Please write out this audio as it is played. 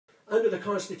under the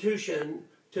Constitution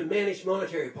to manage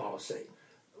monetary policy?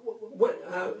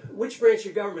 Which branch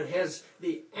of government has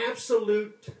the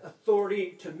absolute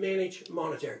authority to manage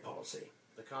monetary policy?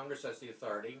 The Congress has the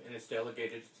authority, and it's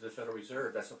delegated to the Federal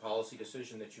Reserve. That's a policy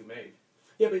decision that you made.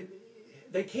 Yeah, but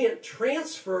they can't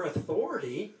transfer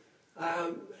authority.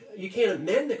 You can't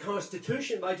amend the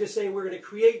Constitution by just saying we're going to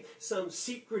create some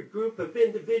secret group of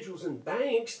individuals and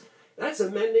banks. That's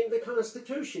amending the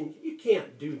Constitution. You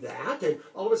can't do that and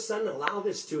all of a sudden allow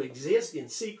this to exist in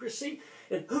secrecy.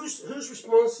 And whose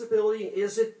responsibility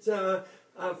is it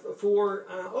for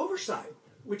oversight?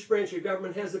 Which branch of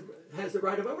government has the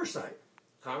right of oversight?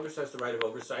 Congress has the right of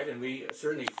oversight, and we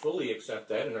certainly fully accept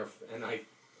that,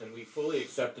 and we fully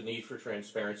accept the need for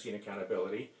transparency and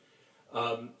accountability.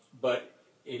 But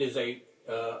it is a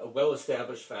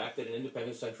well-established fact that an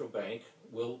independent central bank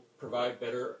will provide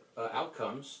better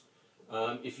outcomes.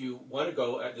 If you want to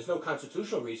go, there's no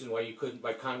constitutional reason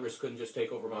why Congress couldn't just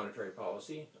take over monetary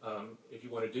policy. If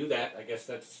you want to do that, I guess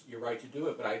that's your right to do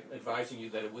it. But I'm advising you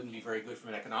that it wouldn't be very good from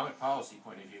an economic policy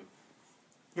point of view.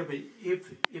 Yeah, but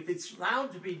if it's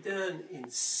allowed to be done in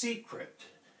secret,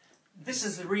 this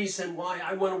is the reason why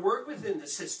I want to work within the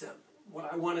system. What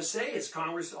I want to say is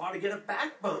Congress ought to get a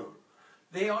backbone.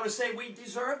 They ought to say we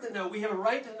deserve to know, we have a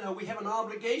right to know, we have an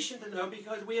obligation to know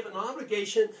because we have an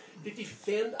obligation to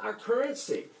defend our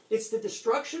currency. It's the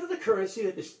destruction of the currency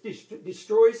that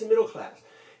destroys the middle class.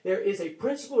 There is a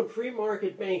principle in free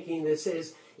market banking that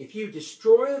says if you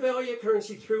destroy the value of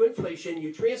currency through inflation,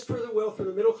 you transfer the wealth from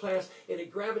the middle class and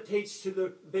it gravitates to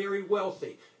the very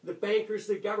wealthy. The bankers,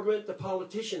 the government, the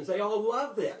politicians, they all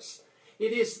love this.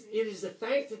 It is the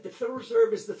fact that the Federal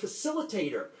Reserve is the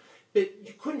facilitator. But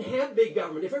you couldn't have big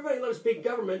government. If everybody loves big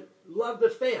government, love the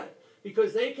Fed.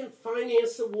 Because they can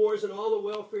finance the wars and all the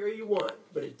welfare you want.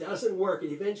 But it doesn't work.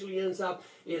 It eventually ends up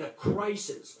in a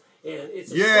crisis. And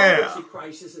it's a solvency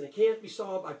crisis, and it can't be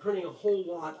solved by printing a whole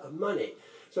lot of money.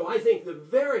 So I think the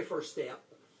very first step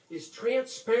is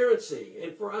transparency.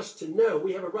 And for us to know,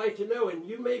 we have a right to know. And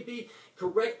you may be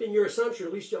correct in your assumption,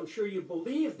 at least I'm sure you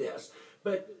believe this.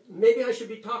 But maybe I should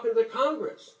be talking to the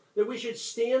Congress. That we should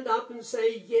stand up and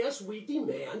say, yes, we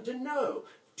demand to know.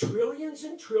 Trillions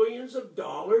and trillions of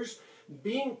dollars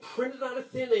being printed out of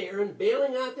thin air and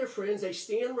bailing out their friends. They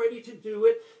stand ready to do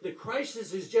it. The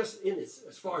crisis is just,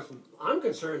 as far as I'm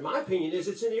concerned, my opinion is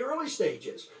it's in the early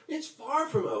stages. It's far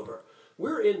from over.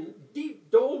 We're in deep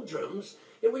doldrums,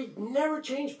 and we never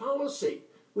change policy.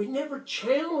 We never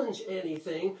challenge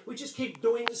anything. We just keep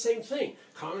doing the same thing.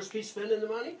 Congress keeps spending the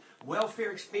money.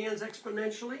 Welfare expands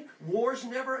exponentially. Wars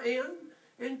never end.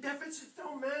 And deficits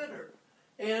don't matter.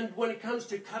 And when it comes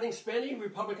to cutting spending,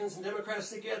 Republicans and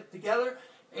Democrats get together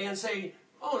and say,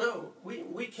 oh, no,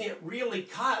 we can't really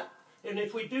cut. And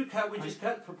if we do cut, we just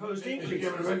cut proposed increases.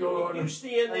 You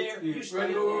stand there, and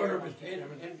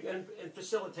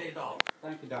facilitate it all.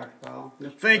 Thank you, Dr. Paul.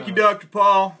 Thank you, Dr.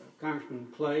 Paul. Congressman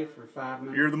Clay for 5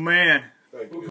 minutes. You're the man. Thank you.